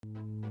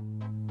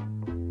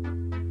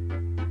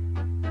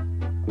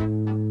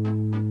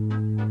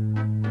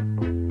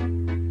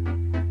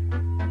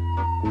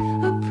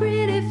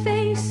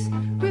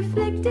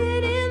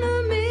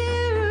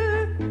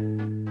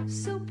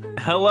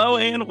Hello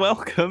and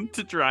welcome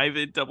to Drive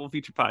In Double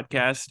Feature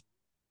Podcast.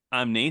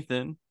 I'm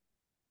Nathan,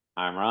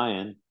 I'm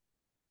Ryan.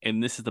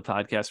 and this is the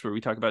podcast where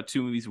we talk about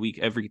two movies a week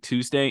every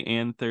Tuesday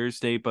and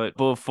Thursday. But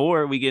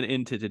before we get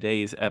into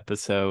today's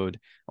episode,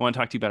 I want to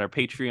talk to you about our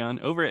Patreon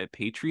over at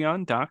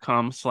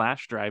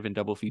patreon.com/Drive In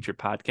Double Feature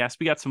Podcast.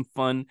 We got some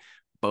fun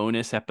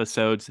bonus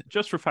episodes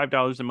just for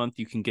 $5 a month.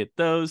 You can get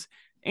those,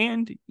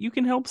 and you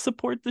can help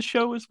support the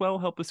show as well,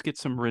 help us get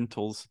some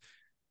rentals.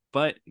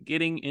 But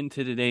getting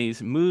into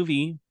today's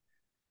movie,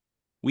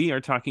 we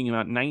are talking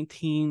about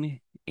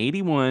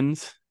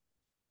 1981's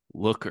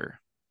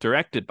Looker,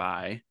 directed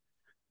by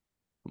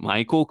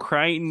Michael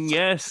Crichton.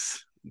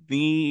 Yes,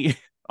 the Look,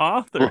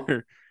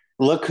 author.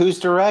 look who's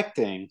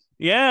directing.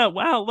 Yeah,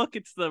 wow, look,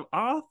 it's the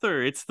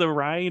author, it's the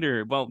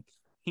writer. Well,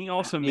 he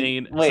also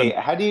made some. Wait,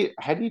 how do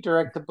you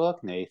direct the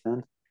book,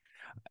 Nathan?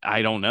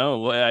 I don't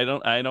know. I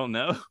don't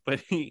know,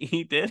 but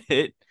he did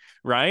it,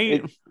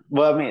 right? It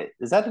well, I mean,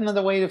 is that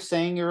another way of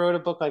saying you wrote a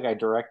book? Like I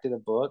directed a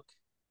book?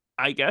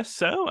 I guess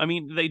so. I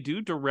mean, they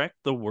do direct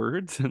the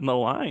words and the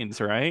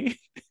lines, right?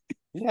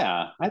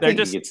 Yeah, I They're think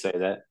you just could say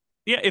that.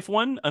 Yeah, if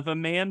a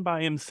man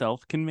by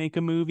himself can make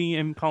a movie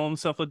and call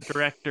himself a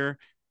director,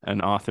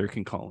 an author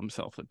can call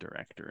himself a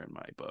director in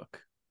my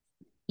book.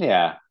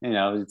 Yeah,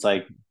 it's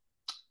like,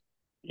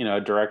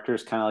 a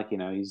director's kind of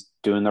like, he's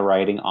doing the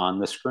writing on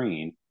the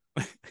screen.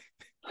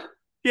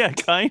 Yeah,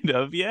 kind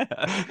of. Yeah.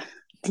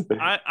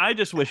 I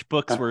just wish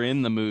books were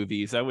in the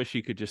movies. I wish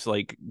you could just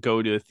like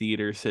go to a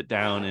theater, sit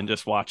down, and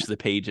just watch the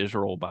pages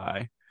roll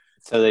by.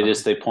 So they Um,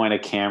 just they point a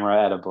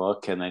camera at a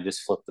book and they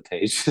just flip the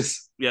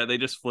pages. yeah, they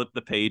just flip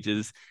the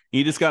pages.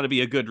 You just got to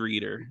be a good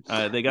reader.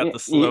 They got Yeah, the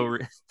slow.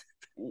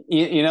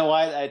 you know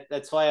why?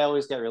 That's why I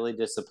always get really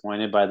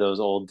disappointed by those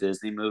old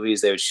Disney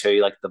movies. They would show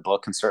you like the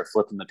book and start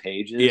flipping the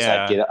pages.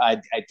 Yeah,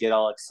 I'd get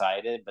all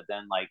excited, but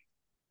then like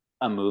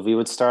a movie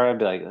would start, I'd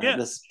be like, yeah,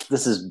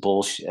 this is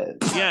bullshit.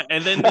 yeah.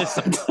 And then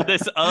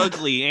this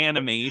ugly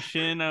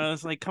animation. I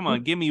was like, come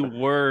on, give me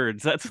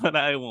words. That's what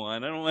I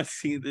want. I don't want to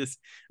see this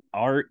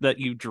art that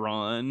you've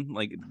drawn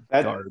like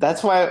That's garbage.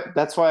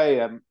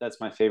 why that's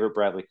my favorite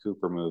Bradley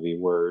Cooper movie,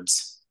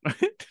 Words.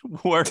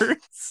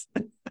 Words.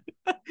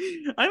 I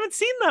haven't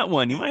seen that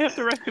one. You might have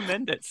to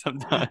recommend it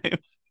sometime.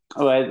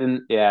 Oh, I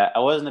didn't. Yeah, I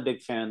wasn't a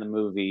big fan of the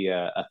movie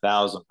A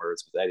Thousand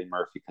Words with Eddie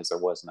Murphy because there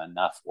wasn't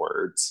enough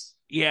words.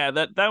 Yeah,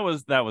 that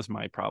was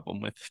my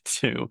problem with it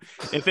too.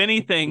 If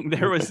anything,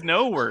 there was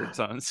no words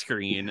on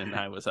screen, and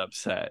I was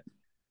upset.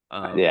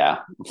 Um, Yeah,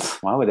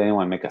 why would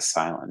anyone make a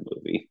silent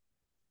movie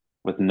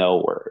with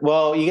no word?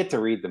 Well, you get to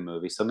read the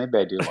movie, so maybe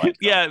I do like them.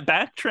 yeah,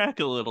 backtrack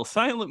a little.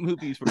 Silent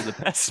movies were the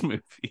best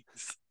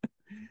movies.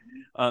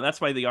 That's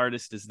why The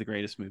Artist is the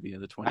greatest movie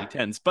of the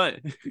 2010s.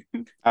 But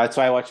That's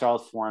why I watch all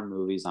foreign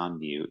movies on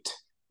mute.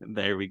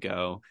 there we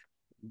go.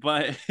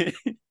 But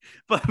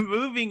but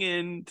moving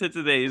into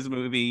today's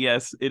movie,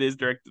 yes, it is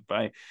directed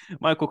by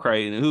Michael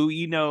Crichton, who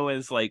you know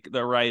as like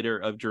the writer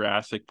of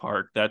Jurassic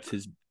Park. That's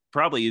his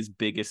probably his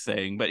biggest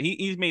thing. But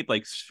he's made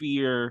like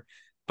Sphere,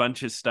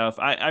 bunch of stuff.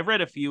 I've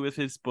read a few of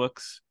his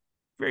books.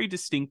 Very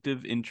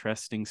distinctive,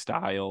 interesting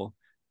style.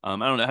 I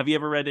don't know. Have you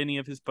ever read any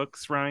of his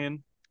books,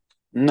 Ryan?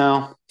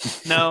 No.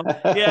 No.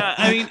 Yeah,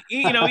 I mean,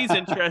 he's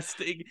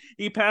interesting.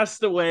 He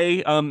passed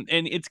away. And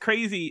it's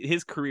crazy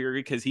his career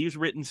because he's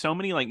written so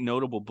many like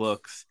notable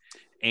books,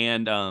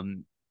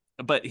 and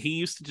but he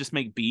used to just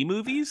make B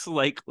movies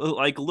like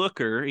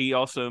Looker. He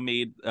also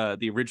made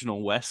the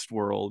original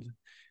Westworld,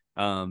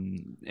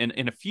 and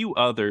a few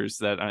others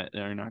that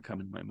are not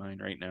coming to my mind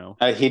right now.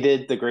 He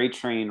did the Great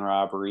Train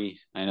Robbery.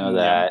 I know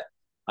Yeah.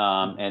 that.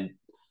 And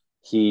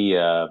he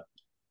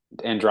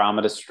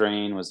Andromeda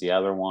Strain was the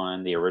other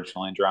one, the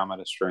original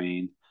Andromeda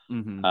Strain.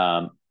 Mm-hmm.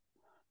 Um,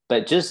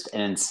 but just an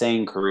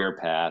insane career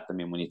path. I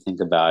mean, when you think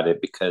about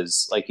it,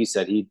 because like you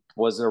said, he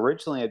was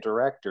originally a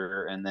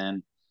director and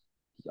then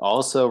he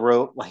also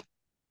wrote like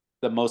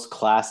the most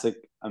classic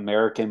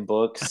American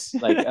books,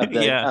 like of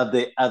the Yeah. of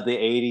the of the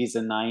 80s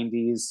and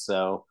 90s.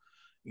 So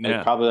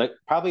Yeah.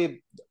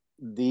 probably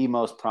the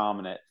most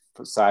prominent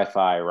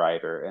sci-fi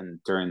writer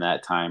and during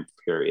that time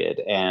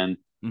period. And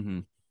Mm-hmm.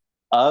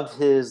 of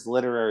his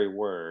literary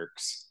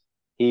works,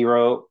 he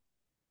wrote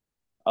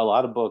a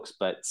lot of books,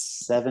 but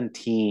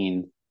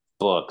 17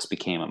 books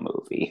became a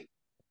movie.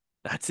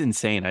 That's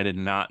insane. I did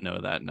not know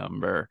that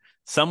number.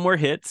 Some were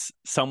hits,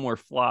 some were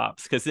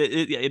flops. Because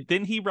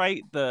didn't he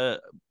write the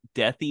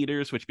Death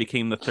Eaters, which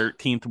became the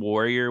 13th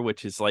Warrior,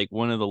 which is like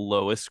one of the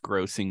lowest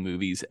grossing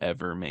movies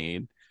ever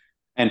made.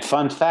 And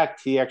fun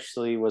fact, he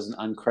actually was an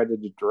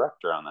uncredited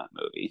director on that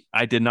movie.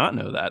 I did not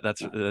know that.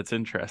 That's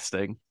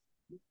interesting.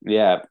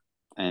 Yeah,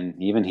 and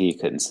even he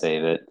couldn't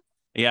save it.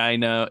 Yeah, I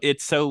know.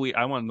 It's so weird.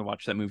 I wanted to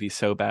watch that movie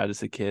so bad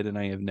as a kid, and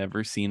I have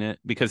never seen it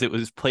because it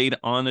was played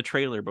on the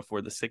trailer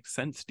before the Sixth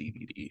Sense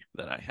DVD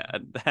that I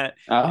had.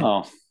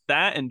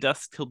 That and Oh,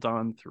 Dusk Till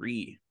Dawn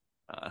 3.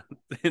 Uh,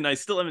 and I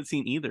still haven't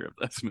seen either of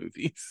those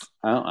movies.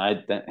 Oh,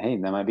 hey,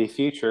 that might be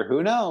future.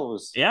 Who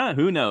knows? Yeah,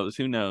 who knows?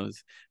 Who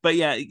knows? But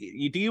yeah,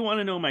 do you want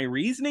to know my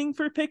reasoning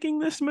for picking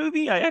this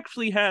movie? I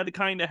actually had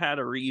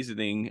a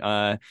reasoning,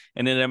 and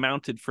it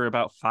amounted for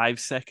about 5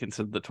 seconds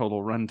of the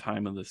total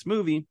runtime of this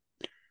movie.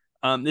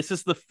 This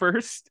is the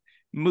first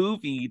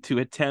movie to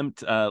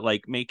attempt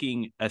like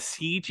making a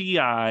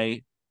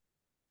CGI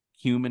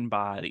human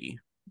body.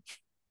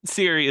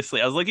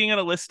 Seriously, I was looking at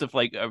a list of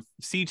like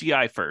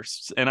CGI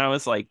firsts, and I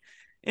was like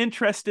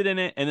interested in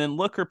it, and then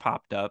Looker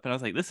popped up, and I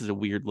was like, this is a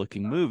weird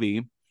looking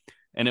movie.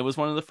 And it was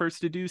one of the first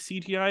to do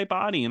CGI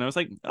body, and I was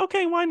like,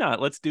 okay, why not?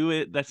 Let's do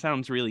it. That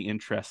sounds really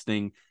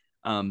interesting.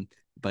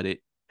 But it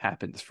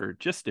happens for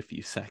just a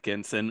few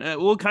seconds, and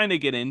we'll kind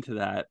of get into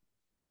that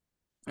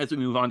as we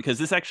move on, because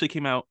this actually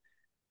came out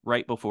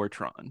right before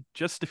Tron,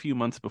 just a few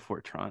months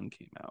before Tron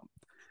came out.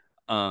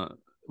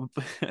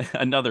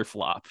 Another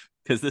flop,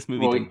 because this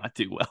movie did not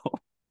do well.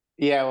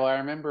 Yeah, well, I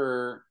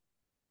remember,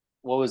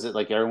 what was it,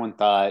 like everyone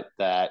thought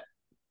that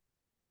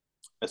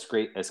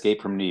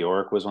Escape from New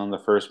York was one of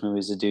the first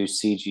movies to do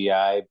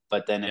CGI,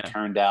 but then it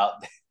turned out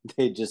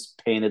they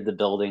just painted the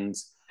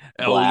buildings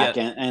black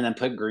and then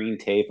put green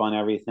tape on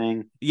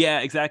everything. Yeah,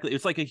 exactly.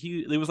 It's like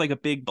it was like a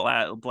big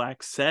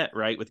black set,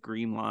 right, with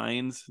green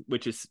lines,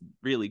 which is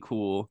really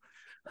cool.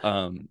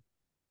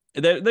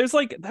 There's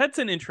like, that's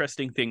an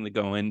interesting thing to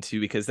go into,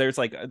 because there's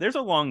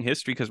a long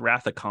history, because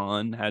Wrath of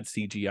Khan had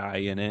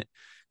CGI in it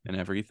and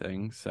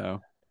everything. So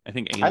I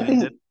think Alien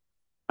did.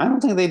 I don't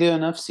think they do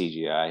enough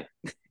CGI.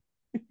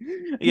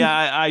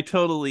 Yeah, I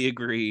totally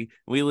agree.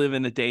 We live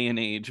in a day and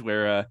age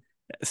where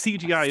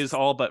CGI is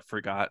all but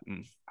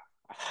forgotten.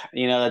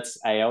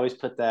 I always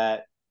put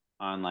that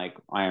on like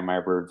my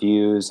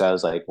reviews. I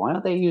was like, why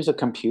don't they use a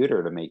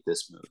computer to make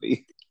this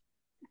movie?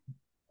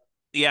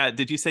 Yeah,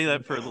 did you say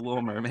that for The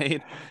Little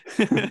Mermaid?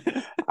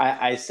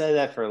 I said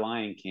that for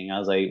Lion King. I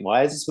was like,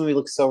 why does this movie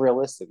look so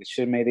realistic? It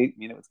should have made it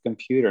with a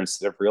computer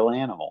instead of real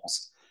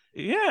animals.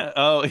 Yeah.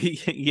 Oh,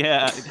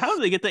 yeah. How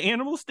do they get the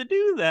animals to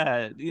do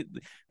that?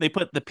 They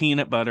put the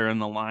peanut butter in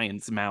the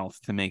lion's mouth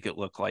to make it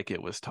look like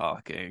it was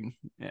talking.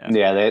 Yeah.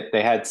 Yeah.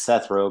 They had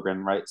Seth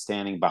Rogen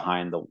standing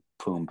behind the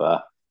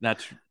Pumbaa.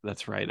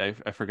 That's right.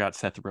 I forgot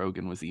Seth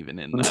Rogen was even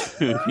in that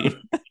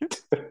movie.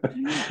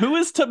 Who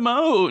is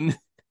Timon?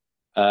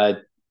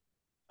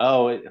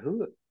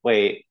 Who?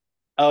 Wait.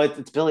 Oh,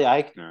 it's Billy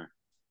Eichner.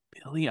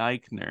 Billy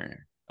Eichner.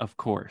 Of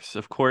course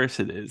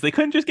it is. They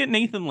couldn't just get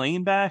Nathan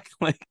Lane back.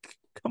 Like,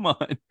 come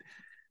on.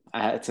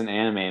 It's an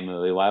anime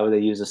movie. Why would they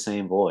use the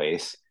same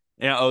voice?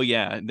 Yeah. Oh,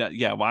 yeah.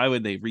 Yeah. Why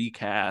would they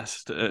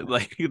recast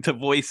like the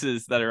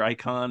voices that are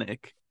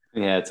iconic?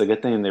 Yeah, it's a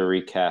good thing they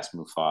recast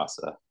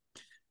Mufasa.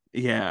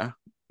 Yeah.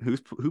 Who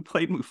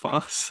played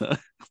Mufasa?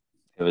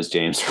 It was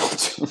James Earl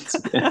Jones.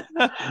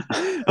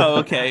 Oh,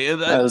 okay.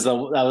 That was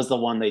the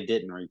one they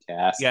didn't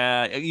recast.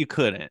 Yeah, you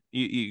couldn't.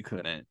 You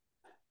couldn't.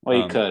 Well,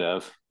 you could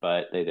have,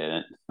 but they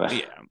didn't. But...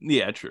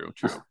 Yeah, true.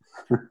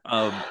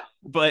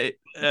 But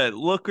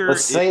Looker.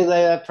 Let's say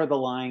that for the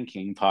Lion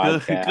King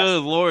podcast.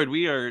 Good Lord,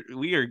 we are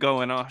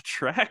going off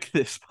track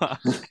this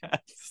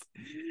podcast.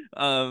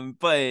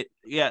 But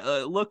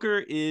yeah, Looker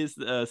is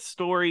the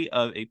story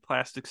of a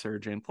plastic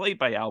surgeon played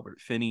by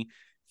Albert Finney.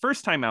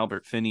 First time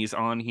Albert Finney's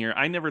on here.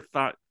 I never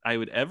thought I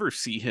would ever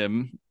see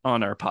him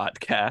on our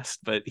podcast,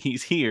 but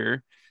he's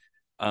here.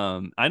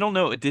 I don't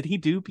know. Did he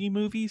do B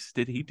movies?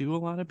 Did he do a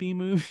lot of B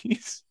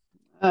movies?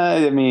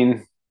 I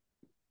mean,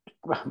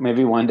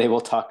 maybe one day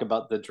we'll talk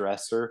about The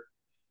Dresser.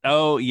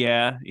 Oh,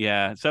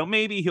 yeah. So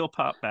maybe he'll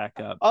pop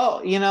back up.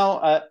 Oh,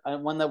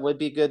 one that would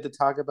be good to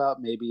talk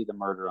about, maybe The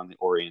Murder on the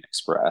Orient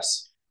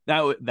Express.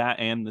 That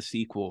and the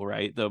sequel,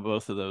 right? Though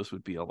both of those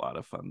would be a lot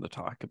of fun to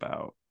talk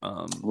about.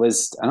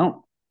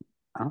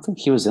 I don't think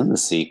he was in the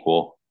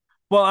sequel.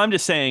 Well, I'm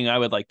just saying I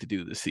would like to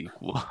do the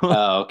sequel.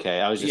 Oh, okay.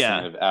 I was just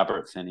thinking of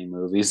Albert Finney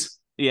movies.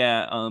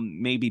 Yeah,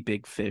 maybe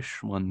Big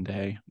Fish one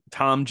day.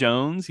 Tom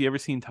Jones. You ever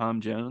seen Tom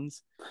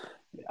Jones?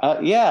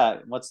 Yeah.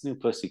 What's New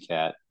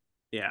Pussycat?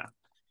 Yeah.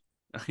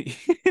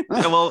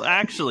 Well,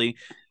 actually,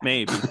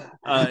 maybe.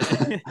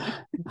 But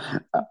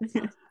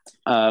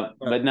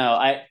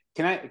no,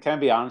 can I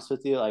be honest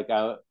with you? Like,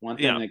 one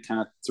thing that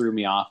kind of threw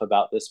me off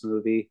about this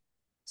movie.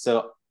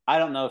 So I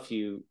don't know if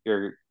you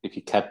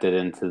kept it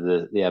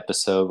into the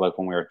episode, like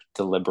when we were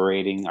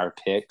deliberating our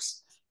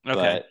picks. Okay.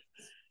 But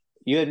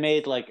you had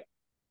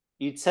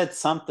you'd said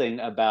something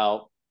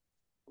about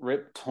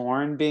Rip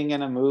Torn being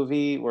in a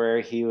movie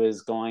where he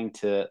was going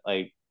to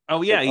like.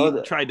 Oh yeah,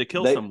 he tried to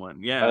kill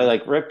someone. Yeah,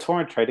 like Rip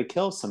Torn tried to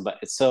kill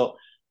somebody. So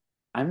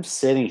I'm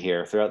sitting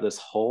here throughout this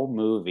whole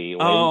movie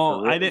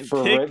waiting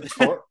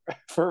for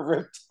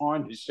Rip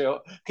Torn to show,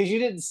 because you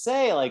didn't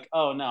say like,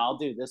 oh no, I'll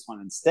do this one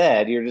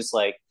instead. You're just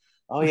like,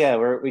 oh yeah,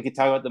 we could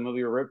talk about the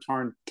movie where Rip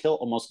Torn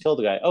almost killed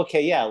a guy.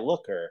 Okay, yeah,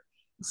 Looker.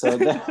 So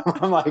then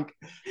I'm like,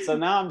 so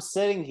now I'm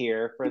sitting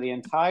here for the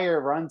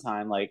entire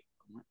runtime, like,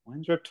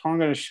 when's Rip Torn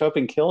going to show up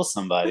and kill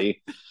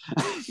somebody?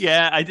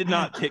 Yeah, I did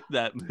not pick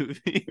that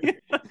movie.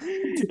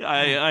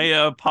 I I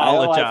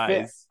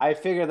apologize. I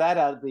figured that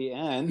out at the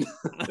end.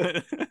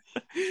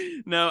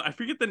 No, I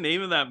forget the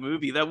name of that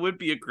movie. That would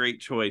be a great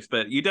choice,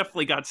 but you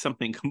definitely got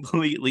something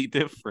completely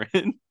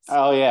different.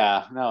 Oh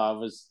yeah, no, I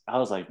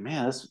was like,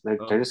 man, they're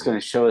Oh just going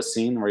to show a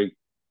scene where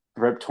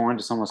Rip Torn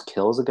just almost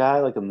kills a guy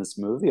like in this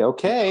movie. no,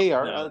 Okay,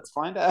 all right, no, let's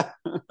find out.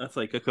 that's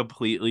like a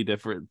completely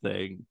different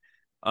thing.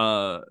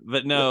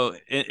 But no,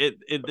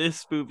 in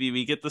this movie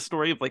we get the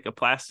story of like a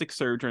plastic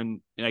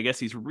surgeon, and I guess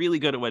he's really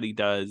good at what he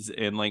does,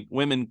 and like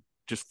women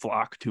just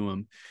flock to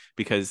him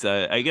because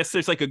I guess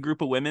there's like a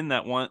group of women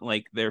that want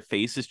like their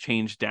faces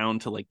changed down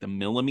to like the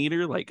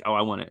millimeter, like, oh,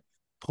 I want it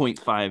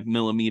 0.5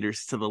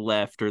 millimeters to the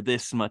left or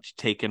this much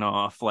taken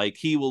off. Like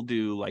he will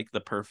do like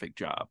the perfect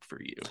job for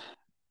you.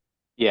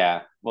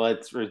 Yeah, well,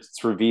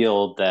 it's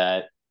revealed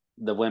that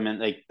the women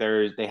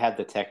they have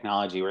the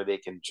technology where they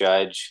can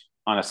judge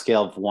on a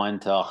scale of 1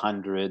 to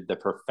 100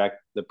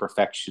 the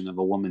perfection of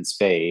a woman's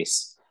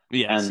face,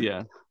 Yes, and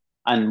yeah.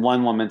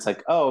 one woman's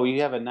like, oh,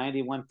 you have a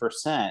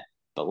 91%,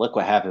 but look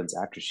what happens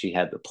after she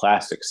had the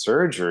plastic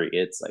surgery.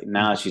 It's like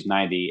now she's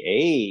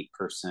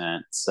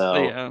 98%. So,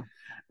 Yeah.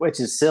 which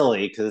is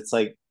silly because it's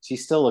like she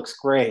still looks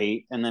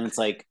great, and then it's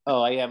like,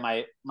 oh yeah,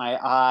 my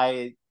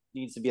eye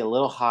needs to be a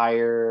little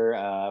higher.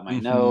 My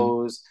Hmm.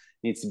 nose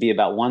needs to be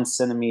about 1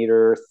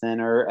 centimeter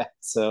thinner.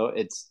 So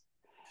it's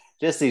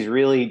just these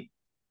really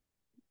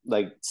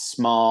like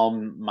small,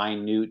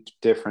 minute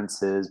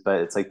differences,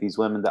 but it's like these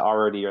women that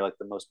already are like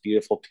the most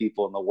beautiful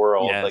people in the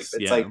world. Like Yes,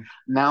 it's yeah. like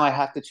now I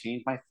have to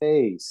change my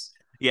face.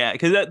 Yeah,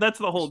 because that's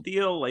the whole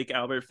deal. Like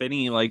Albert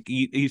Finney, like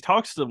he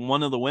talks to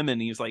one of the women.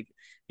 He's like,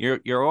 "You're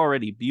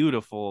already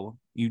beautiful.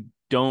 You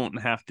don't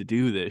have to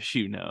do this."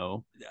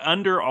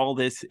 Under all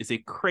this is a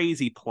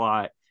crazy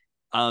plot.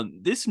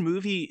 This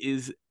movie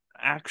is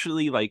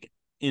actually like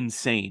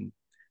insane.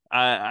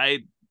 I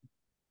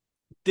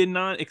did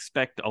not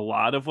expect a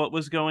lot of what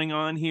was going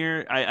on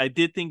here. I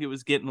did think it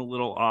was getting a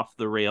little off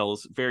the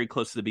rails very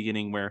close to the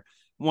beginning where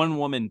one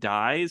woman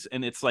dies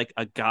and it's like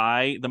a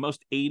guy, the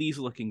most 80s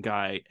looking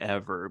guy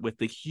ever with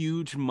the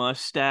huge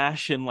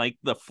mustache and like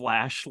the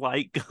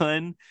flashlight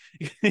gun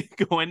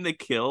going to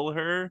kill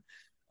her.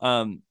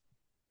 Um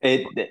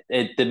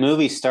The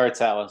movie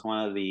starts out with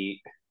one of the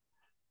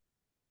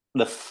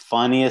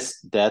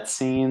funniest death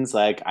scenes.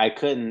 Like I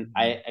couldn't,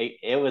 I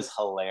it was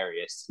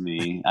hilarious to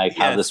me. Like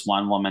how this yes.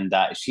 one woman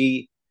died.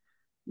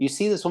 You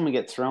see this woman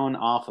get thrown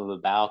off of a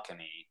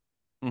balcony,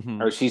 or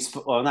Hmm. she's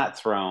well, not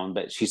thrown,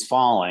 but she's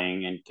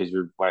falling, and because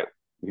you're right,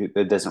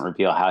 it doesn't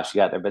reveal how she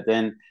got there. But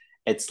then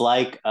it's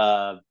like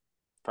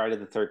Friday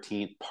the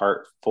 13th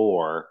Part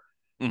 4,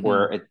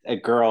 where Hmm. a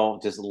girl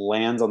just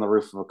lands on the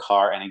roof of a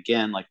car, and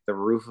again, like the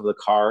roof of the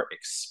car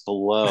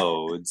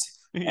explodes,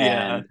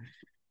 Yeah.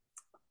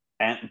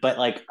 and but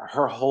like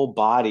her whole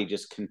body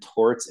just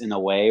contorts in a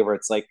way where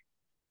it's like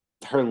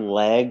her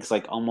legs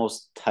like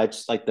almost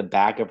touch like the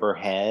back of her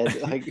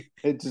head. Like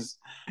it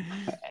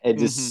Hmm.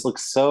 just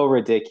looks so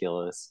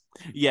ridiculous.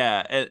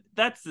 Yeah,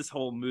 that's this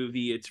whole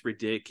movie. It's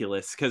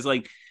ridiculous because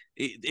like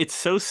it's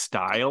so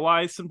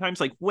stylized sometimes.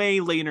 Like way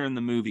later in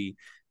the movie,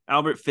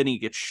 Albert Finney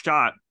gets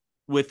shot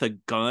with a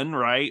gun,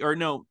 right? Or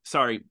no,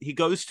 sorry, he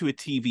goes to a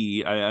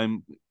TV.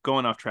 I'm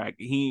going off track.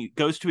 He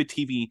goes to a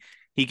TV.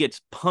 He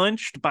gets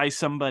punched by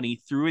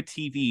somebody through a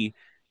TV.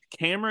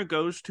 Camera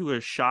goes to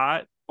a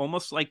shot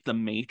almost like the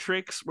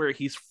Matrix where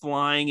he's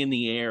flying in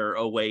the air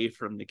away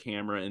from the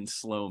camera in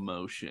slow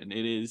motion.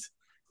 It is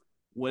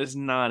was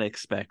not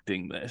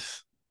expecting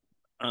this.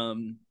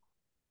 Um,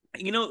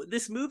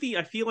 this movie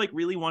I feel like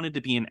really wanted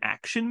to be an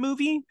action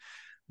movie,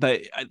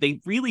 but they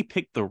really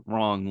picked the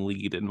wrong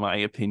lead, in my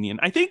opinion.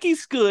 I think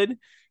he's good.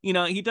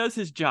 He does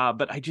his job,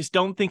 but I just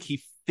don't think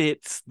he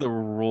fits the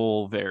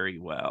role very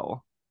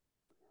well.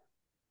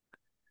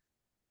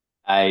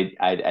 I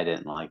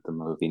didn't like the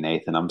movie,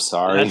 Nathan. I'm That's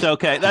sorry.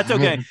 okay. That's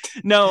okay.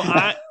 No,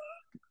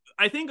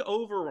 I think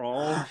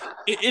overall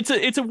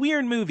it's a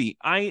weird movie.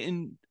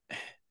 I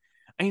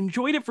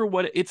enjoyed it for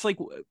what it's like.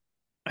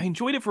 I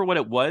enjoyed it for what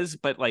it was,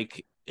 but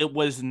like it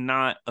was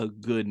not a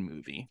good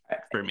movie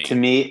for to me.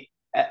 me,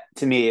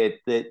 to me,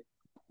 it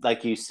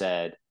like you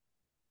said,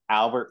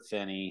 Albert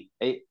Finney,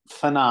 a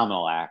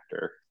phenomenal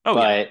actor, Oh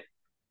yeah, but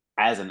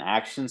as an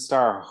action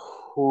star,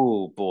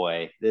 oh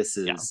boy,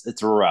 yeah.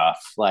 it's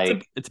rough.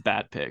 Like It's a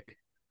bad pick.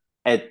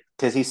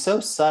 because he's so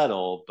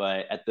subtle,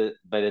 but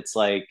it's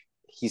like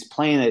he's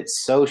playing it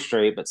so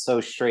straight, but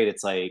so straight.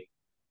 It's like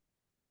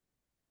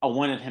I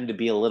wanted him to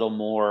be a little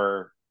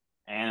more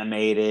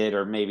animated,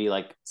 or maybe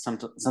like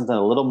something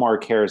a little more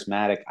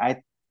charismatic. I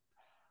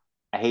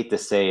hate to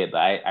say it, but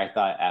I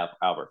thought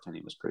Albert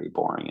Finney was pretty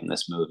boring in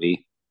this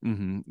movie.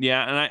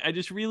 Yeah, and I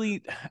just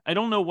really I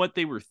don't know what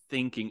they were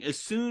thinking. As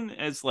soon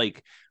as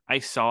like I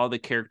saw the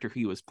character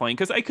he was playing,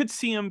 because I could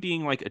see him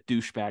being like a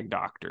douchebag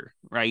doctor,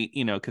 right?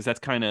 Because that's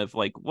kind of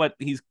like what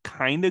he's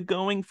kind of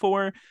going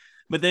for.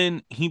 But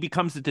then he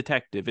becomes a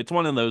detective. It's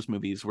one of those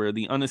movies where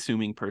the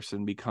unassuming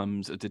person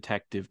becomes a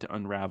detective to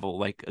unravel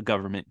like a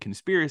government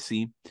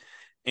conspiracy.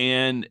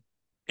 And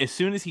as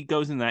soon as he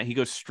goes in that, he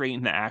goes straight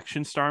into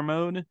action star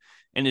mode,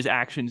 and his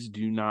actions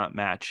do not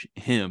match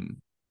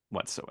him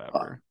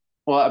whatsoever.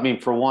 Well, I mean,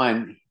 for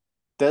one,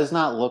 does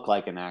not look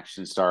like an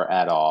action star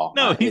at all.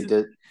 No, It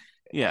did,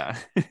 yeah.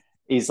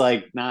 he's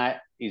like not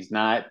he's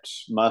not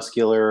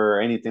muscular or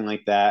anything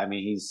like that. I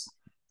mean, he's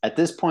at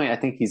this point, I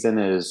think he's in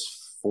his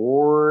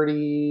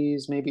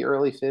 40s, maybe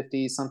early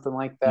 50s, something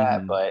like that.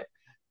 Mm-hmm. But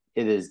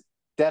it is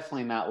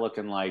definitely not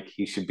looking like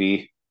he should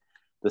be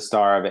the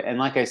star of it. And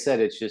like I said,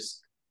 it's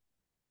just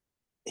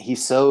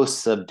he's so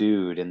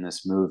subdued in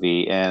this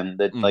movie, and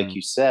that, Mm-hmm. like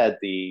you said,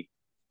 the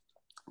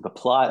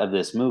plot of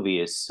this movie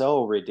is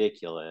so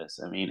ridiculous.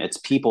 I mean, it's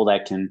people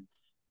that can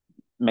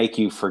make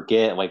you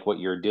forget like what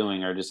you're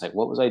doing, or just like,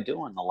 what was I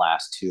doing the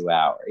last 2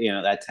 hours,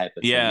 that type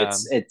of thing. Yeah.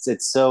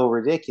 It's so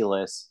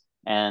ridiculous,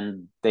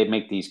 and they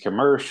make these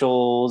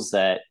commercials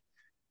that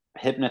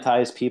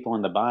hypnotize people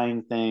into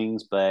buying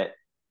things. But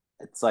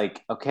it's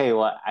like, okay,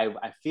 well,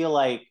 I feel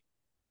like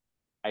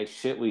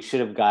we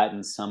should have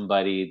gotten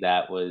somebody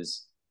that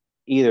was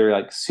either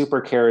like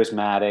super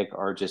charismatic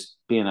or just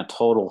being a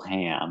total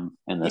ham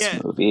in this Yeah.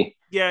 movie.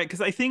 Yeah,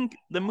 because I think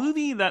the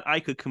movie that I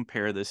could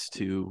compare this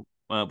to,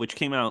 which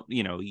came out,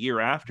 a year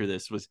after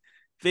this, was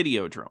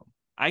Videodrome.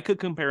 I could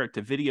compare it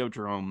to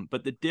Videodrome,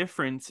 but the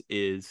difference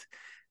is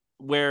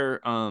where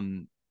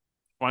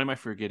why am I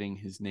forgetting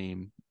his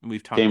name?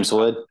 We've talked James about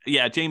Wood.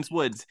 Yeah, James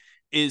Woods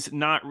is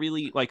not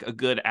really like a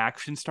good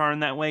action star in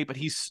that way, but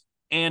he's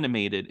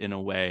animated in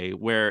a way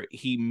where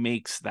he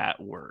makes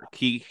that work.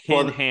 He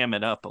can Well, ham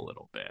it up a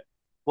little bit.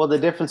 the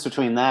difference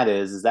between that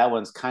is that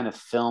one's kind of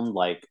filmed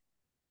like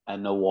a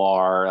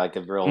noir, like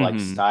a real like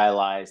Mm-hmm.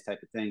 stylized type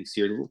of thing.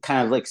 So you're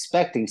kind of like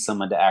expecting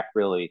someone to act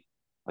really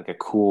like a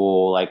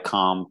cool, like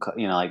calm,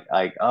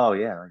 like oh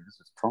yeah, like this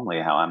is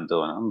totally how I'm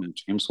doing. I'm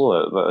James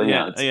Wood, but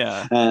Yeah, it's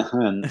yeah.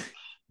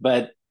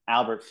 but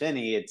Albert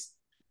Finney,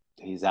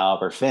 he's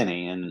Albert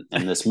Finney in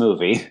this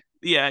movie.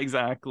 Yeah,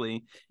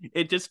 exactly.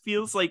 It just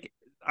feels like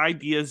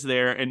ideas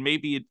there, and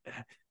maybe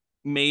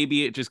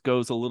it just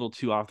goes a little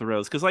too off the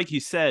rails. Because, like you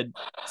said,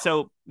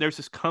 so there's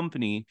this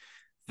company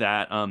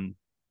that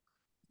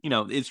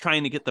is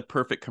trying to get the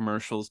perfect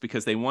commercials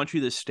because they want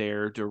you to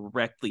stare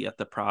directly at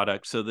the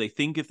product. So they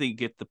think if they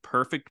get the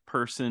perfect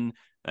person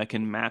that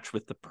can match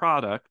with the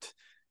product,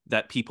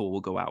 that people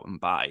will go out and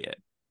buy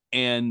it.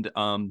 And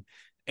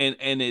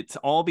it's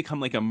all become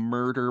like a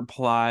murder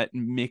plot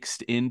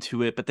mixed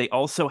into it, but they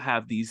also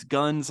have these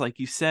guns, like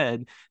you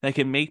said, that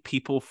can make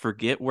people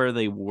forget where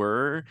they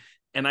were.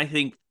 And I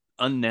think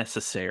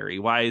unnecessary.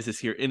 Why is this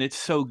here? And it's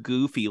so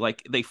goofy.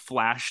 Like they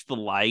flash the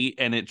light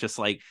and it just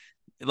like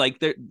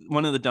they're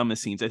one of the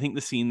dumbest scenes. I think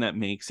the scene that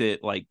makes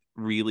it like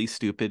really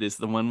stupid is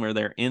the one where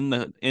they're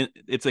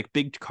it's like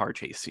big car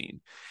chase scene,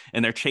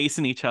 and they're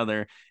chasing each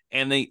other,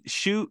 and they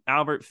shoot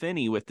Albert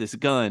Finney with this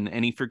gun,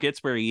 and he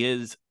forgets where he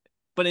is.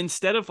 But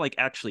instead of like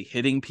actually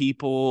hitting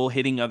people,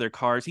 hitting other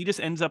cars, he just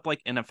ends up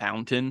like in a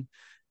fountain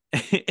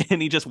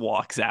and he just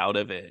walks out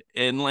of it.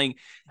 And like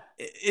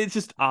it's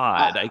just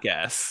odd, I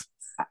guess.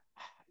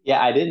 Yeah,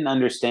 I didn't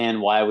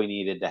understand why we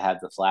needed to have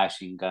the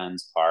flashing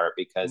guns part,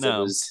 because No.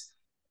 it was,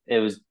 it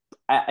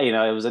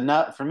was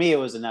enough for me. It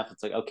was enough.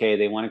 It's like, okay,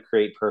 they want to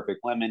create perfect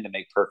women to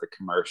make perfect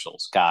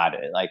commercials. Got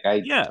it. Like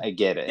Yeah. I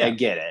get it. I Yeah.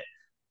 get it.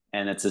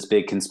 And it's this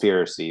big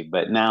conspiracy.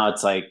 But now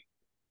it's like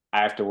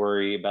I have to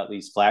worry about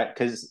these flat,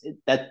 because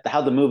that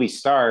how the movie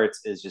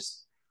starts is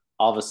just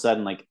all of a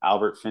sudden like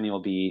Albert Finney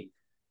will be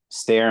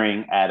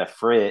staring at a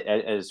fridge,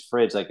 at his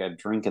fridge, like a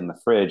drink in the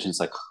fridge, and it's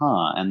like,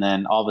 huh. And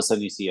then all of a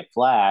sudden you see a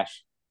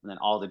flash, and then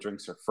all the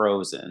drinks are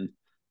frozen.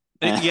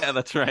 And, Yeah,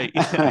 that's right.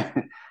 Yeah.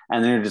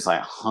 and they're just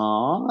like,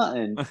 huh?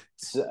 And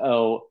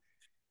so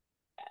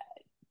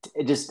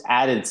it just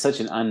added such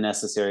an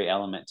unnecessary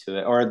element to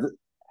it.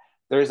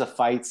 There's a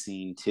fight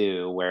scene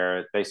too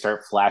where they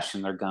start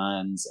flashing their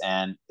guns,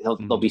 and they'll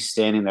be Mhm.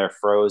 standing there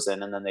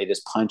frozen, and then they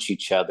just punch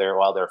each other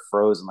while they're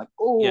frozen. Like,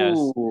 Yes.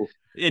 oh,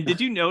 And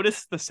did you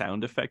notice the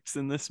sound effects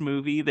in this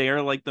movie? They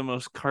are like the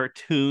most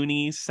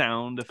cartoony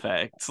sound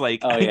effects.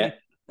 Like oh yeah,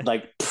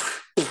 like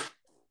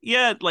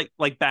yeah,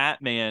 like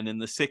Batman in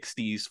the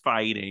 60s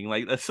fighting.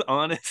 Like that's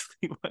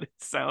honestly what it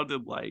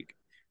sounded like.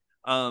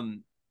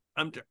 Um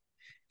I'm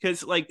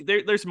because like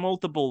there's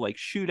multiple like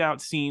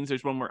shootout scenes.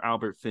 There's one where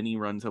Albert Finney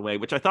runs away,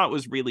 which I thought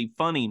was really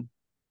funny.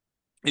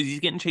 Is he's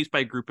getting chased by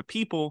a group of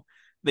people.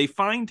 They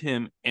find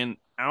him, and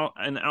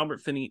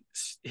Albert Finney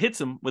hits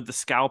him with the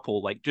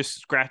scalpel, like just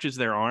scratches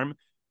their arm.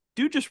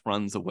 Dude just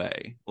runs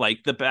away.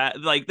 Like the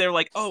bat, like they're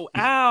like, "Oh,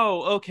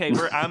 ow, okay,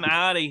 I'm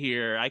out of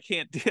here. I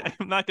can't.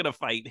 I'm not gonna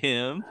fight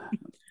him."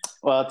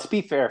 well, to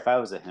be fair, if I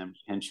was a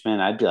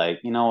henchman, I'd be like,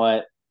 you know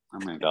what, I'm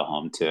gonna go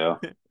home too.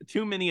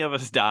 Too many of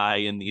us die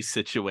in these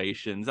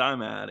situations.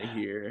 I'm out of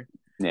here.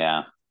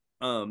 Yeah.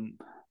 Um,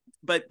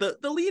 but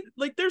the lead,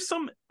 like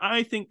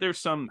I think there's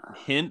some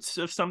hints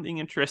of something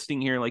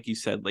interesting here. Like you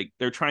said, like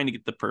they're trying to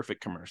get the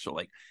perfect commercial.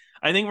 Like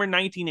I think for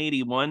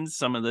 1981,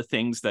 some of the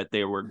things that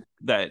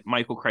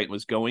Michael Crichton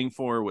was going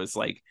for was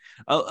like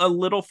a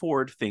little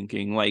forward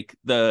thinking. Like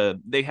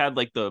they had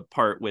like the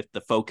part with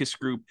the focus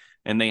group,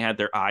 and they had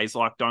their eyes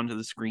locked onto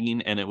the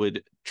screen, and it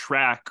would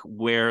track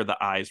where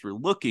the eyes were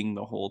looking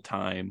the whole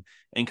time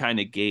and kind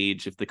of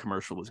gauge if the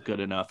commercial was good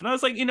enough. And I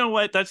was like, you know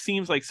what? That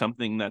seems like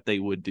something that they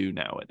would do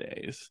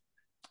nowadays.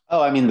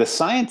 Oh, I mean, the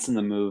science in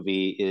the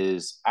movie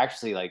is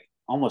actually like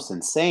almost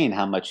insane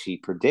how much he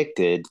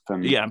predicted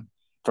Yeah,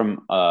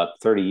 from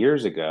 30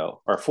 years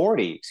ago or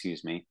 40,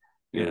 excuse me,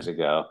 yeah, years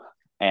ago.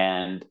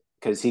 And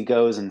because he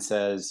goes and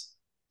says,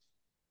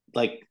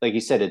 like you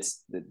said,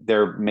 it's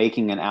they're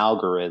making an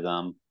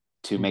algorithm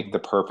to make mhm. the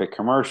perfect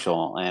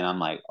commercial. And I'm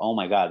like, oh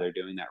my God, they're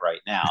doing that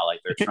right now. Like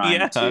they're trying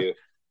Yeah, to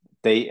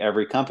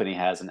every company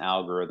has an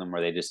algorithm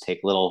where they just take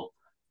little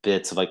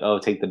bits of like, oh,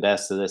 take the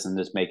best of this and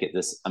just make it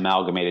this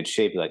amalgamated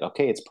shape. You're like,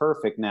 okay, it's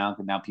perfect now.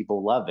 Now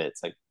people love it.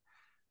 It's like,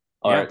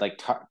 yeah, or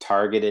like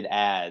targeted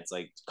ads,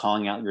 like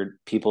calling out your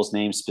people's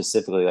names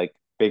specifically, like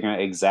figuring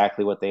out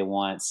exactly what they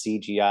want.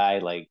 CGI,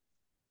 like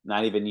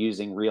not even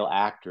using real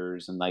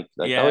actors, and like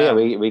oh yeah, yeah,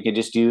 we could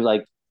just do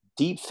like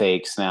deep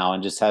fakes now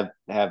and just have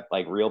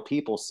like real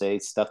people say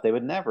stuff they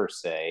would never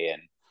say.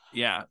 And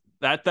yeah.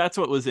 That's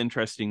what was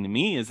interesting to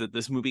me, is that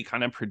this movie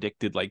kind of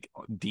predicted like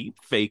deep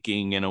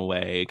faking in a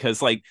way,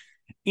 because like,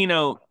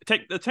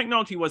 the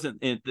technology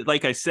wasn't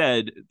like I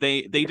said,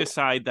 they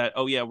decide that,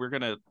 oh yeah, we're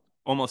gonna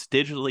almost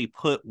digitally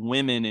put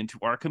women into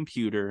our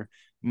computer,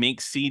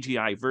 make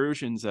CGI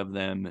versions of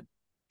them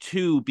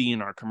to be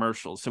in our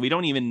commercials, so we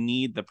don't even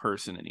need the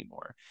person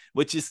anymore,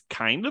 which is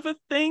kind of a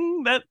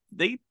thing that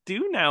they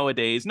do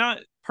nowadays. Not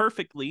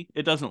perfectly,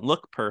 it doesn't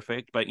look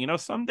perfect, but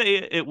someday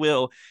it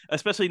will,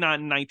 especially not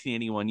in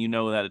 1981.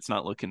 That it's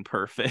not looking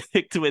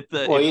perfect with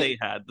the well, if yeah, they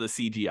had the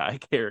CGI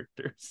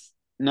characters.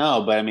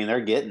 no, but I mean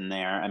they're getting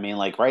there. I mean,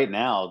 like right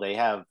now they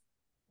have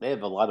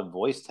a lot of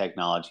voice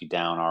technology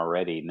down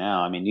already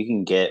now. I mean, you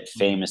can get Mhm.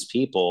 famous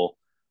people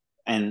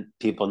and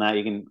people now,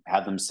 you can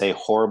have them say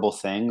horrible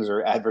things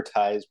or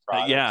advertise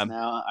products Yeah,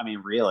 now. I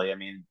mean, really, I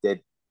mean,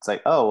 it's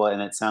like, oh, well,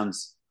 and it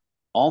sounds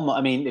almost,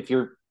 I mean, if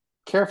you're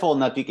careful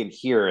enough, you can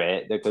hear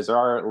it because there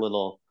are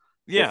little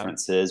yeah.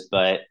 differences,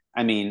 but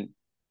I mean,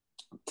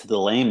 to the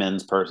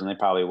layman's person, they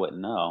probably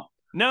wouldn't know.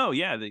 No,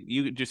 yeah,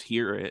 you could just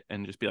hear it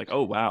and just be like,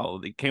 "Oh wow,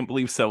 they can't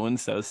believe so and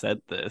so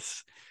said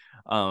this."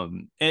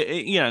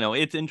 No,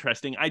 it's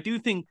interesting. I do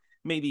think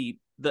maybe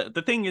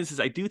the thing is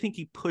I do think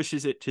he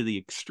pushes it to the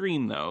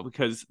extreme though,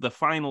 because the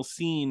final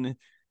scene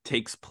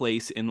takes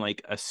place in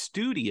like a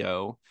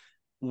studio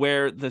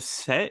where the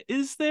set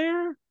is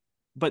there,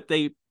 but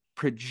they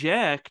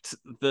project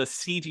the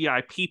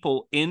CGI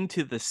people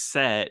into the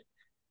set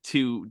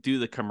to do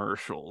the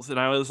commercials. And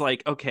I was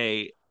like,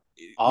 okay,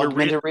 we're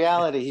Augmented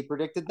reality, he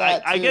predicted I,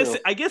 that I guess too.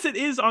 I guess it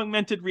is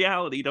augmented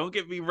reality. Don't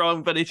get me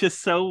wrong, but it's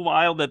just so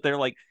wild that they're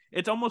like,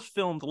 it's almost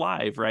filmed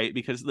live, right?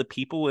 Because the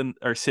people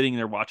are sitting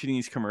there watching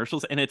these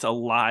commercials, and it's a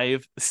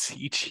live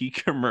CG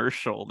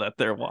commercial that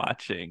they're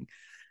watching.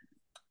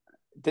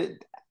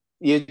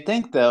 You'd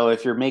think though,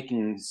 if you're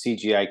making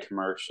CGI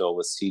commercial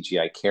with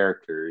CGI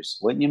characters,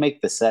 wouldn't you make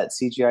the set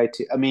CGI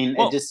too? I mean, it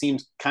Well, just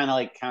seems kind of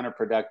like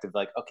counterproductive.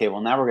 Like, okay,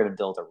 well now we're going to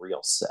build a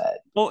real set.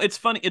 well, it's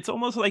funny. It's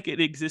almost like it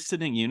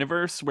existed in a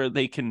universe where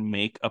they can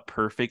make a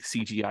perfect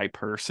CGI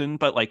person,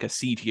 but like a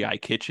CGI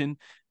kitchen.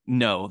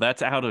 No,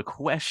 that's out of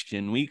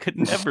question. We could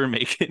never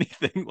make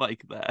anything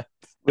like that.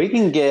 We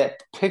can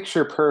get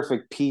picture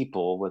perfect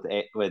people with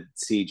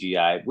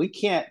CGI. We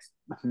can't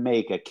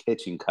make a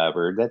kitchen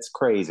cupboard. That's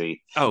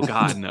crazy. Oh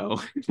God,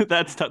 no.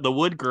 The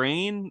wood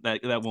grain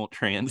that won't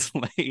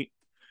translate.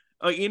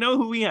 You know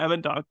who we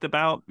haven't talked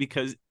about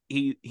because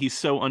he's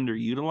so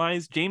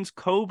underutilized? James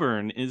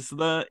Coburn is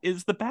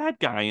the bad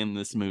guy in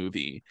this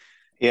movie.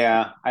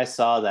 Yeah, I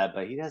saw that,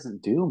 but he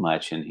doesn't do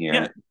much in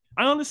Yeah, here.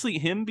 I honestly,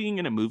 him being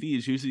in a movie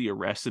is usually a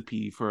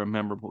recipe for a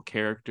memorable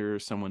character,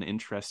 someone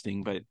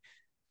interesting. But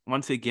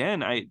once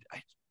again,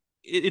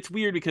 it's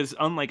weird because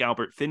unlike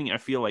Albert Finney, I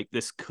feel like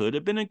this could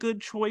have been a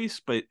good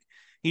choice, but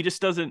he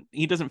doesn't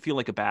feel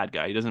like a bad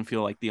guy. He doesn't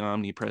feel like the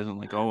omnipresent,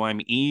 like, oh,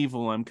 I'm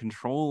evil, I'm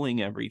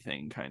controlling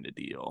everything kind of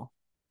deal.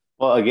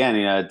 Well, again,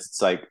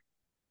 it's like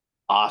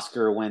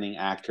Oscar winning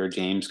actor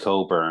James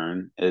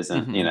Coburn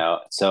isn't, Hmm.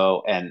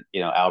 so, and,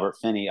 Albert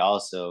Finney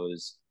also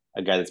is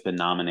a guy that's been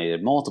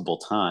nominated multiple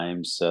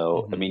times.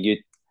 So, I Hmm. mean,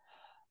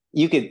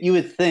 you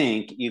would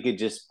think you could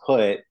just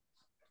put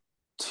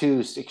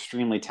two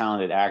extremely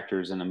talented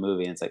actors in a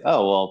movie and it's like,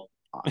 oh, well,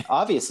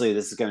 obviously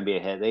this is going to be a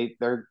hit.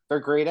 They're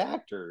great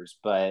actors,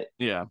 but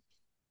Yeah.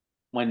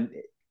 when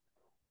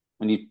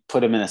when you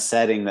put them in a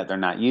setting that they're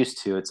not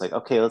used to, it's like,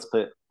 okay, let's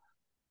put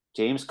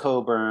James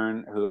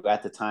Coburn, who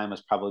at the time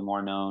was probably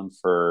more known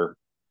for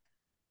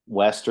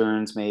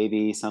westerns,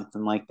 maybe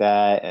something like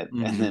that,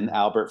 and then Hmm.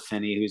 Albert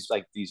Finney, who's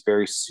like these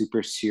very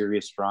super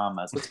serious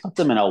dramas. Let's put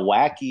them in a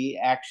wacky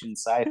action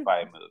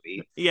sci-fi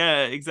movie.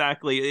 Yeah,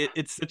 exactly.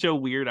 It's such a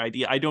weird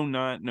idea. I do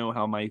not know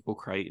how Michael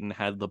Crichton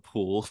had the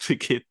pull to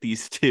get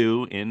these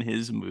two in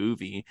his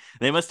movie.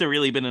 They must have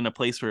really been in a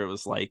place where it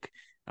was like,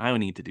 I would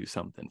need to do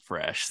something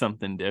fresh,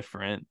 something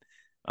different.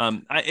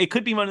 It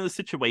could be one of those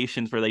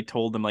situations where they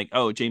told them like,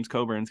 oh, James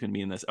Coburn's going to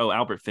be in this. Oh,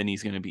 Albert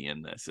Finney's going to be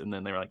in this. And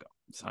then they were like,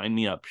 sign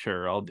me up.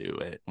 Sure, I'll do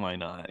it. Why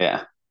not?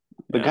 Yeah.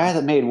 The Yeah. guy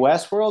that made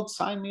Westworld,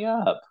 sign me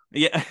up.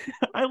 Yeah.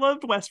 I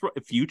loved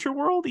Westworld. Future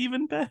World,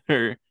 even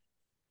better.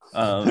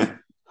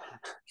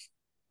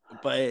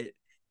 But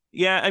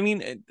yeah, I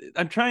mean,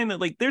 I'm trying to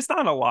like, there's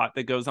not a lot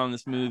that goes on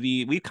this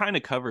movie. We kind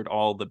of covered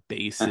all the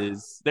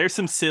bases. There's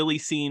some silly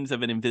scenes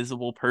of an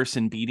invisible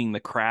person beating the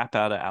crap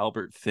out of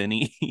Albert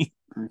Finney.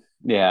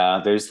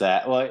 Yeah, there's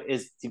that. Well,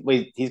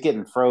 he's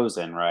getting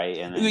frozen, right?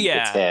 And then he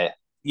gets Yeah. hit.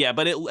 Yeah,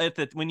 but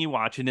when you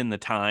watch it in the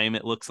time,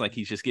 it looks like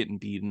he's just getting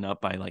beaten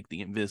up by like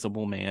the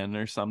Invisible Man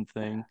or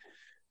something.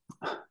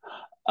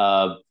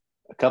 A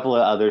couple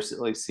of other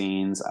silly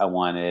scenes I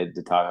wanted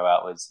to talk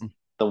about was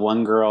the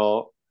one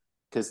girl,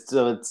 because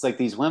so it's like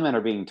these women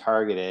are being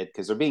targeted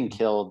because they're being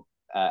killed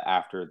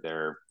after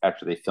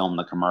they film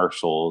the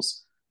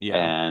commercials. Yeah.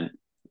 And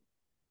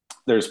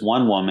there's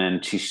one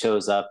woman, she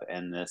shows up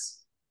in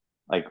this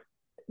like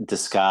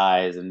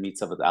disguise and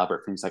meets up with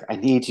Albert Finney's like, I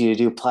need you to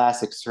do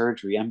plastic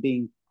surgery. I'm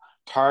being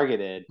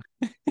targeted.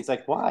 He's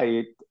like,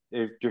 why?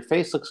 Your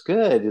face looks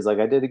good. He's like,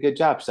 I did a good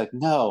job. She's like,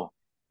 no,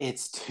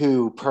 it's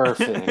too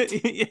perfect.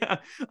 Yeah,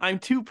 I'm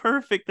too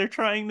perfect. They're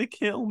trying to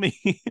kill me.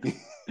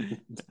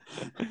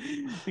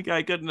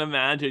 I couldn't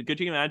imagine.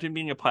 Could you imagine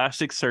being a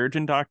plastic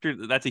surgeon, doctor?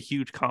 That's a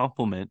huge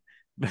compliment.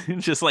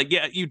 Just like,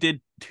 yeah, you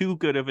did too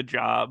good of a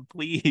job,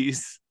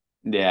 please.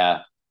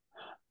 Yeah.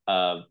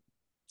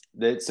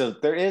 So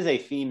there is a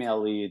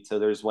female lead. So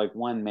there's like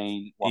one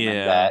main woman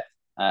that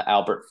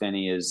Albert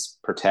Finney is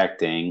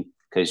protecting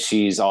because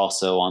she's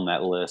also on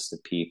that list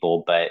of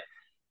people. But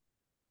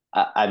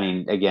I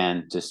mean,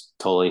 again, just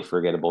totally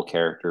forgettable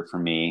character for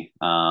me.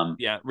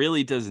 Yeah,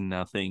 really does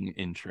nothing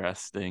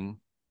interesting.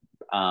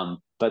 But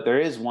there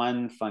is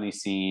one funny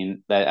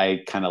scene that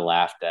I kind of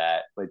laughed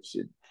at, which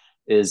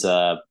is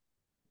so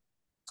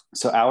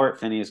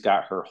Albert Finney's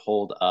got her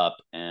holed up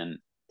in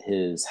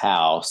his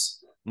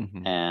house,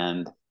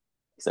 and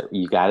he's like,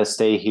 "You got to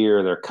stay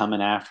here. They're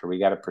coming after. We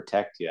got to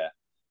protect you."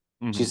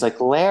 She's like,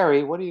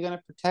 "Larry, what are you going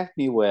to protect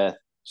me with?"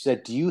 She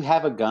said, "Do you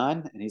have a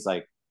gun?" And he's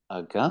like,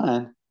 "A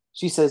gun?"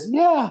 She says,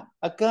 "Yeah,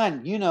 a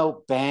gun. You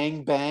know,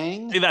 bang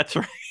bang." That's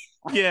right.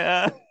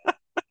 Yeah.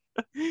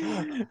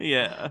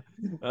 Yeah.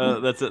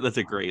 That's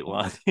a great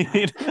line.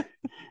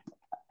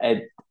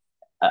 And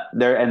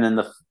and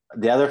then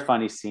the other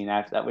funny scene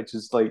after that, which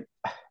is like,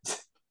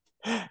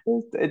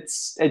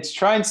 it's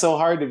trying so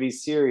hard to be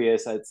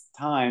serious at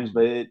times,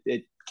 but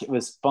it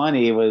was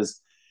funny. It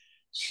was,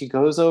 she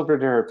goes over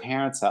to her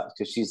parents' house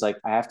because she's like,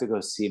 I have to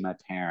go see my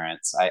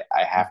parents.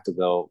 I have to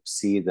go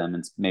see them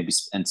and maybe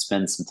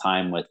spend some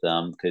time with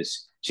them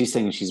because she's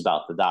thinking she's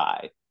about to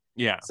die.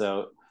 Yeah.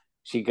 So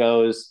she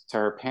goes to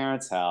her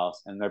parents'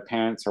 house, and their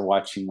parents are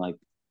watching like,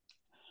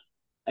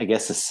 I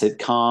guess, a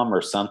sitcom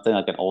or something,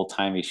 like an old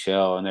timey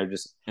show, and they're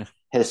just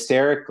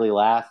hysterically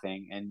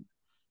laughing. And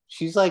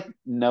she's like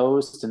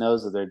nose to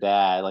nose with her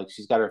dad, like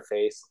she's got her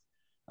face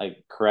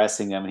like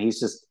caressing him, and he's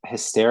just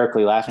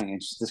hysterically laughing.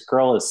 And this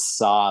girl is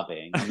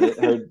sobbing,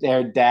 and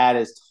her dad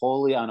is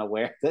totally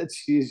unaware that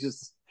she's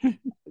just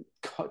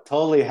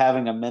totally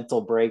having a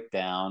mental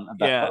breakdown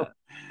about.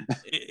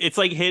 It's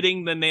like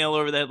hitting the nail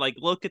over the head. Like,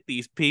 look at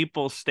these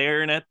people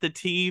staring at the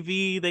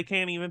TV. They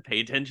can't even pay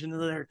attention to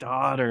their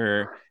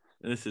daughter.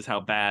 This is how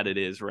bad it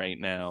is right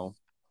now.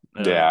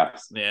 Yeah.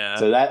 Yeah.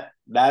 So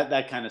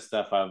that kind of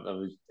stuff,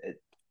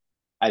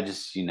 I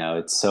just,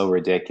 it's so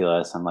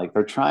ridiculous. I'm like,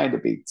 they're trying to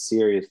be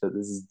serious, but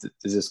this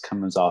just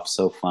comes off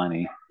so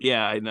funny.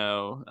 Yeah, I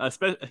know.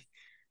 Especially,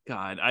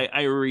 God,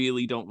 I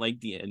really don't like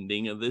the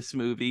ending of this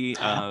movie.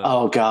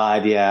 Oh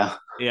God, yeah.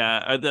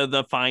 Yeah,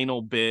 the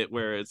final bit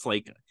where it's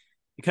like,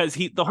 because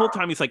the whole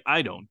time he's like,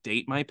 I don't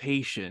date my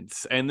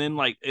patients, and then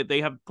like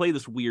they have play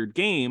this weird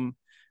game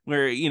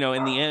where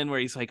in the end where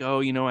he's like, oh,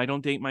 I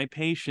don't date my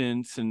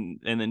patients, and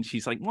then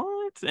she's like,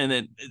 what? And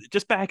then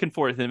just back and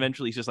forth, and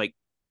eventually he's just like,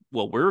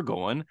 well, we're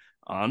going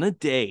on a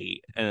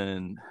date,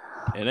 and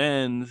it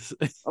ends.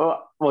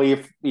 Well,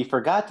 you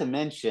forgot to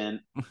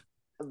mention,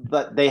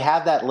 but they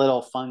have that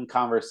little fun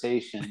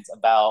conversations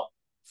about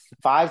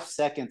 5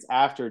 seconds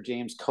after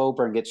James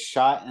Coburn gets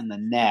shot in the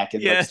neck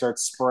and like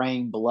starts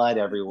spraying blood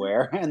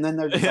everywhere, and then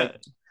they're just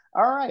like,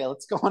 all right,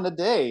 let's go on a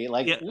date,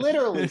 like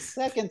literally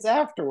seconds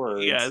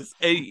afterwards. Yes.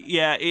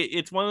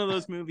 It's one of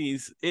those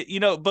movies.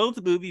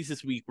 Both movies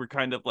this week were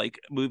kind of like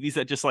movies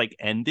that just like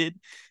ended.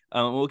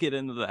 We'll get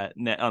into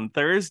that on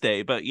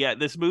Thursday, but yeah,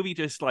 this movie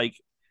just like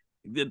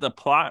the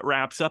plot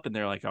wraps up and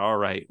they're like, all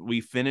right,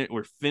 we're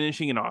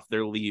finishing it off.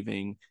 They're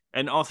leaving.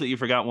 And also, you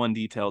forgot one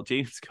detail.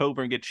 James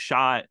Coburn gets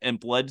shot and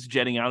blood's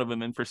jetting out of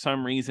him, and for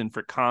some reason,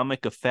 for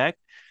comic effect,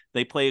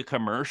 they play a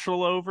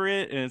commercial over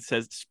it and it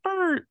says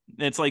Spurt.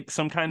 It's like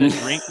some kind of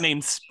drink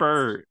named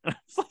Spurt.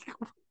 It's like,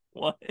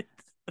 what?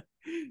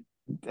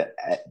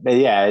 But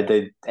yeah,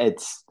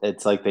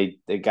 it's like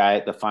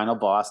the final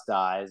boss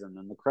dies and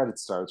then the credit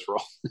starts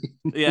rolling.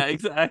 Yeah,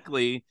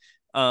 exactly.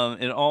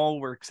 It all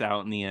works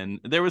out in the end.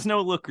 There was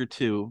no Looker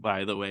 2,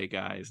 by the way,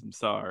 guys. I'm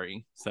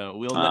sorry. So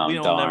we'll never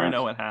Darn.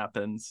 know what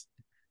happens.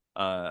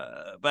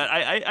 But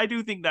I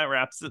do think that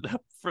wraps it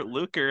up for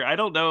Looker. I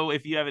don't know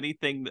if you have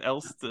anything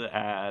else to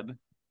add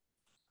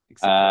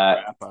except for a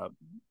wrap up.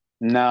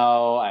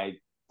 No,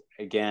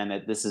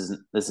 this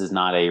is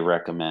not a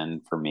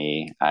recommend for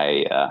me.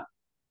 I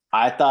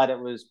thought it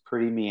was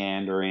pretty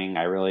meandering.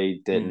 I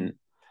really didn't.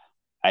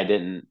 I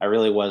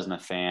really wasn't a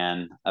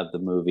fan of the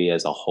movie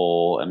as a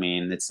whole. I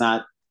mean, it's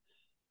not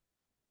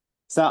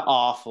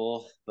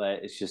awful,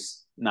 but it's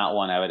just not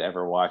one I would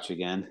ever watch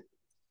again.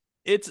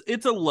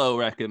 It's a low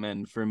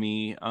recommend for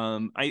me.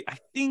 I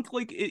think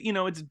like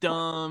it's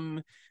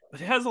dumb,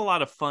 but it has a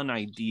lot of fun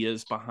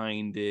ideas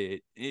behind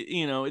it.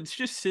 It's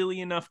just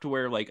silly enough to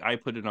where like I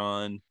put it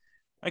on.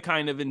 I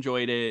kind of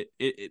enjoyed it.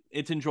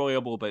 It's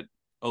enjoyable, but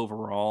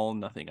overall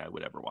nothing I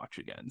would ever watch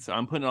again. So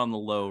I'm putting it on the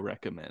low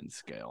recommend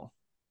scale.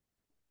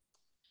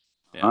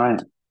 Yeah. All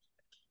right.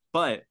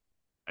 But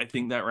I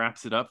think that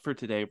wraps it up for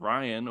today.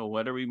 Brian,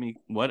 what are we going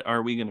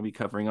to be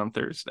covering on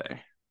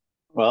Thursday?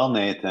 Well,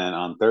 Nathan,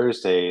 on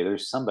Thursday,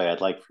 there's somebody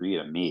I'd like for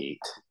you to meet.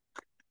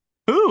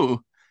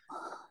 Who?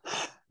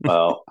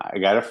 Well, I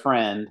got a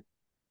friend.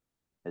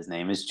 His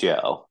name is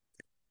Joe.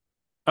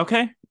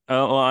 Okay.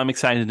 Oh, well, I'm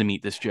excited to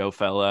meet this Joe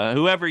fella.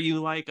 Whoever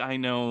you like, I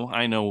know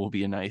will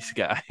be a nice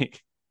guy.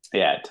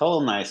 Yeah,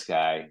 total nice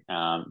guy.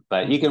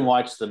 But you can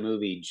watch the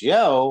movie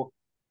Joe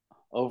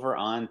over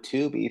on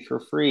Tubi for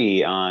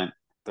free.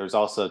 There's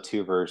also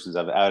two versions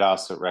of it. I would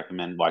also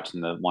recommend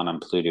watching the one on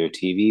Pluto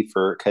TV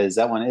because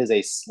that one is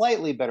a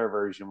slightly better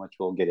version, which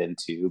we'll get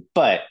into.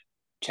 But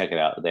check it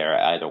out there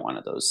at either one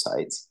of those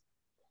sites.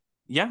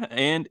 Yeah,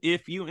 and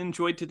if you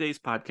enjoyed today's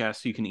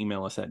podcast, you can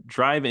email us at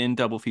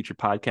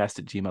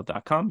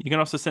drivein-podcast@gmail.com. You can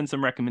also send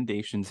some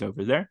recommendations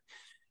over there.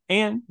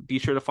 And be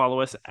sure to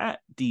follow us at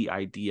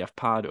DIDF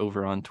Pod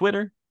over on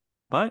Twitter.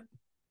 But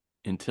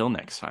until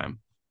next time.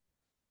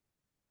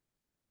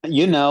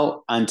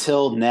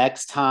 Until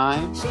next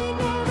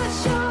time.